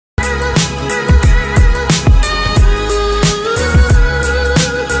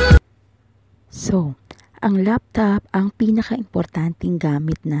Ang laptop ang pinakaimportanteng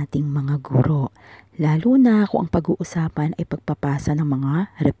gamit nating mga guro, lalo na kung ang pag-uusapan ay pagpapasa ng mga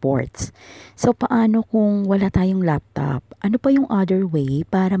reports. So paano kung wala tayong laptop? Ano pa yung other way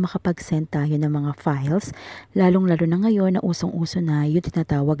para makapag-send tayo ng mga files, lalong-lalo na ngayon na usong-uso na yung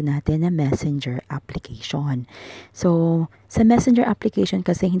tinatawag natin na messenger application. So sa messenger application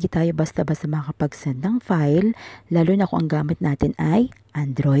kasi hindi tayo basta-basta makapag-send ng file, lalo na kung ang gamit natin ay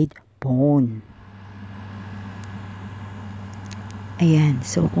Android phone. Ayan,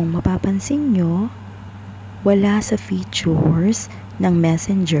 so kung mapapansin nyo, wala sa features ng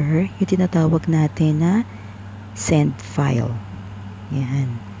Messenger yung tinatawag natin na send file.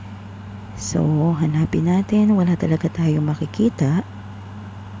 Ayan. So, hanapin natin, wala talaga tayong makikita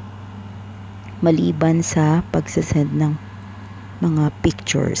maliban sa pagsasend ng mga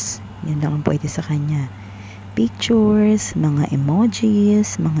pictures. Yan lang ang pwede sa kanya. Pictures, mga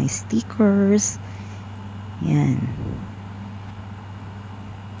emojis, mga stickers. Yan.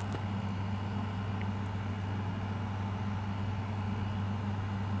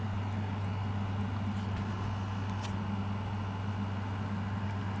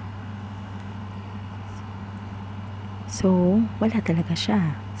 So, wala talaga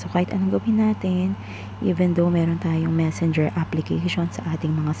siya. So, kahit anong gawin natin, even though meron tayong messenger application sa ating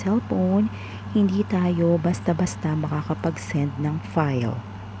mga cellphone, hindi tayo basta-basta makakapag-send ng file.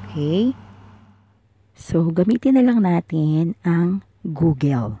 Okay? So, gamitin na lang natin ang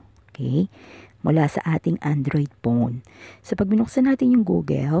Google. Okay? Mula sa ating Android phone. So, pag binuksan natin yung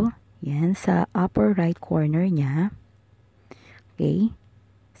Google, yan, sa upper right corner niya, okay?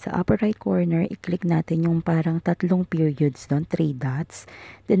 Sa upper right corner, i-click natin yung parang tatlong periods doon, 3 dots.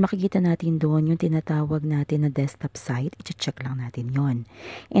 Then makikita natin doon yung tinatawag natin na desktop site. I-check lang natin yon.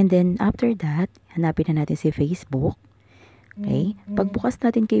 And then after that, hanapin na natin si Facebook. Okay? Pagbukas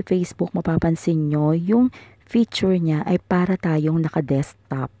natin kay Facebook, mapapansin nyo yung feature niya ay para tayong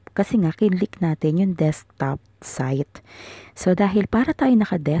naka-desktop. Kasi nga, kinlik natin yung desktop site. So dahil para tayong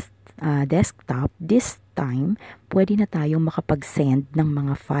naka-desktop, this time, pwede na tayong makapag-send ng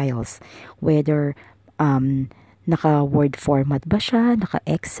mga files. Whether naka-Word format ba siya,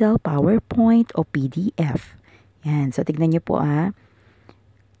 naka-Excel, PowerPoint, o PDF. Yan. So, tignan nyo po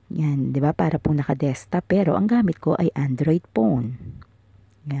Yan, di ba? Para po naka-desktop. Pero, ang gamit ko ay Android phone.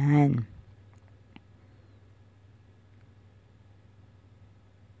 Yan.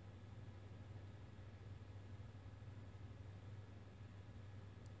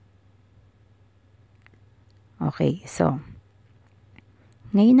 Okay, so,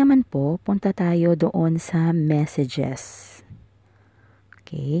 ngayon naman po, punta tayo doon sa messages.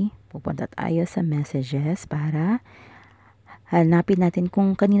 Okay, pupunta tayo sa messages para hanapin natin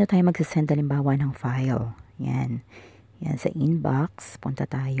kung kanino tayo magsasend halimbawa ng file. Yan. Yan, sa inbox, punta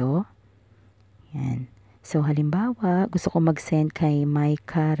tayo. Yan. So, halimbawa, gusto ko mag-send kay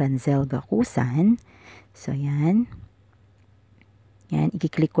Micah Gakusan. So, yan. Yan,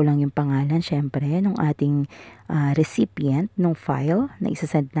 i-click ko lang yung pangalan, syempre, ng ating recipient ng file na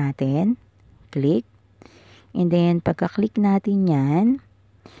isasend natin. Click. And then, pagka-click natin yan,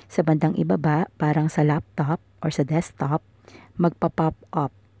 sa bandang ibaba, parang sa laptop or sa desktop, magpa-pop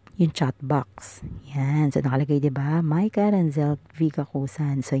up yung chat box. Yan. So, nakalagay, diba? Micah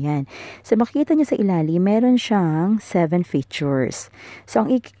Gakusan. So, yan. So, makikita nyo sa ilalim, meron siyang 7 features. So,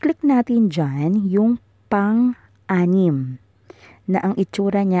 ang i-click natin dyan, yung pang-anim na ang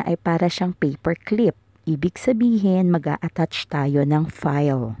itsura niya ay para siyang paperclip. Ibig sabihin, mag-a-attach tayo ng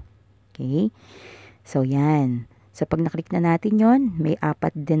file. Okay? So, yan. So, pag naklik na natin yon, may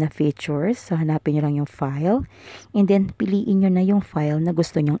 4 din na features. So, hanapin nyo lang yung file. And then, piliin nyo na yung file na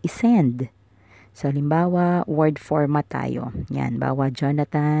gusto nyong isend. So, halimbawa, Word format tayo. Yan, bawa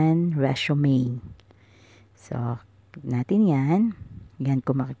Jonathan resume. So, click natin yan. Yan,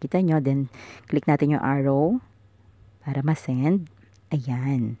 kung makikita nyo. Then, click natin yung arrow para ma-send.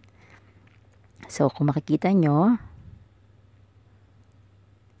 Ayan. So, kung makikita nyo,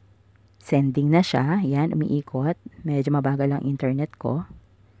 sending na siya. Ayan, umiikot. Medyo mabagal ang internet ko.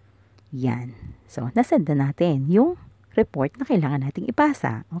 Yan. So, nasend na natin yung report na kailangan nating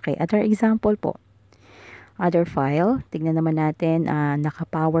ipasa. Okay, other example po. Other file. Tignan naman natin,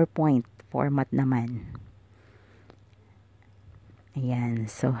 naka-PowerPoint format naman. Ayan.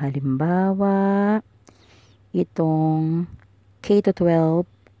 So, halimbawa, itong K-12,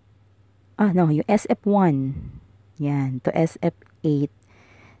 yung SF1, yan, to SF8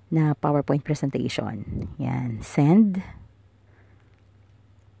 na PowerPoint presentation. Yan, send.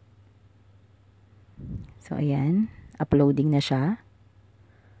 So, ayan, uploading na siya.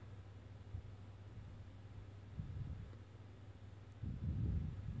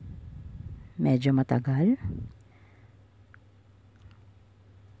 medyo matagal.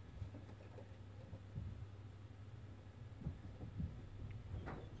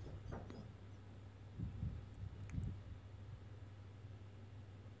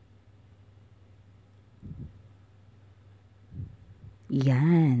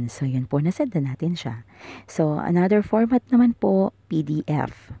 Yan. So, yun po. Nasend na natin siya. So, another format naman po,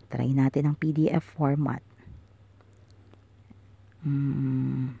 PDF. Try natin ang PDF format.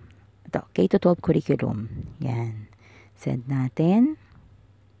 Ito, K-12 curriculum. Yan. Send natin.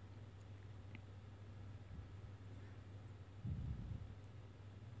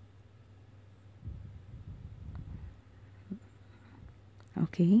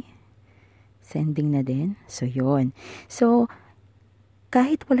 Okay. Sending na din. So, yun. So,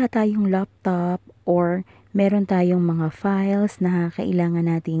 kahit wala tayong laptop or meron tayong mga files na kailangan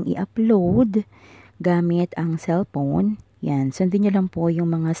nating i-upload gamit ang cellphone, yan, sundin nyo lang po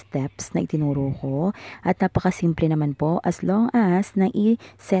yung mga steps na itinuro ko at napakasimple naman po as long as na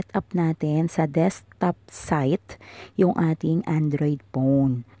i-set up natin sa desktop site yung ating Android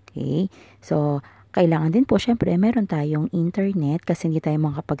phone. Okay? So, kailangan din po syempre meron tayong internet kasi hindi tayo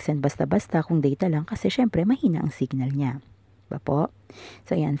makapag-send basta-basta kung data lang kasi syempre mahina ang signal niya. Ba po?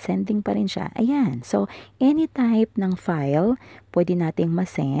 So, ayan, sending pa rin siya. Ayan. So, any type ng file, pwede nating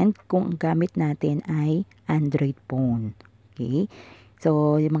masend kung gamit natin ay Android phone. Okay?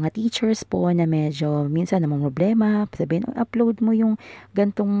 So, yung mga teachers po na medyo minsan namang problema, sabihin, upload mo yung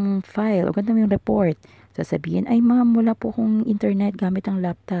gantong file o gantong yung report. Sasabihin, ay ma'am, wala po kong internet gamit ang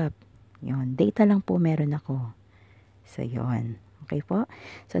laptop. Yun, data lang po meron ako. So, yun. Okay po?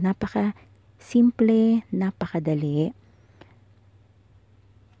 So, napaka-simple, napakadali.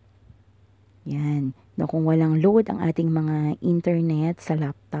 Yan. No, kung walang load ang ating mga internet sa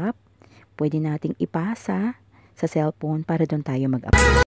laptop, pwede nating ipasa sa cellphone para doon tayo mag-upload.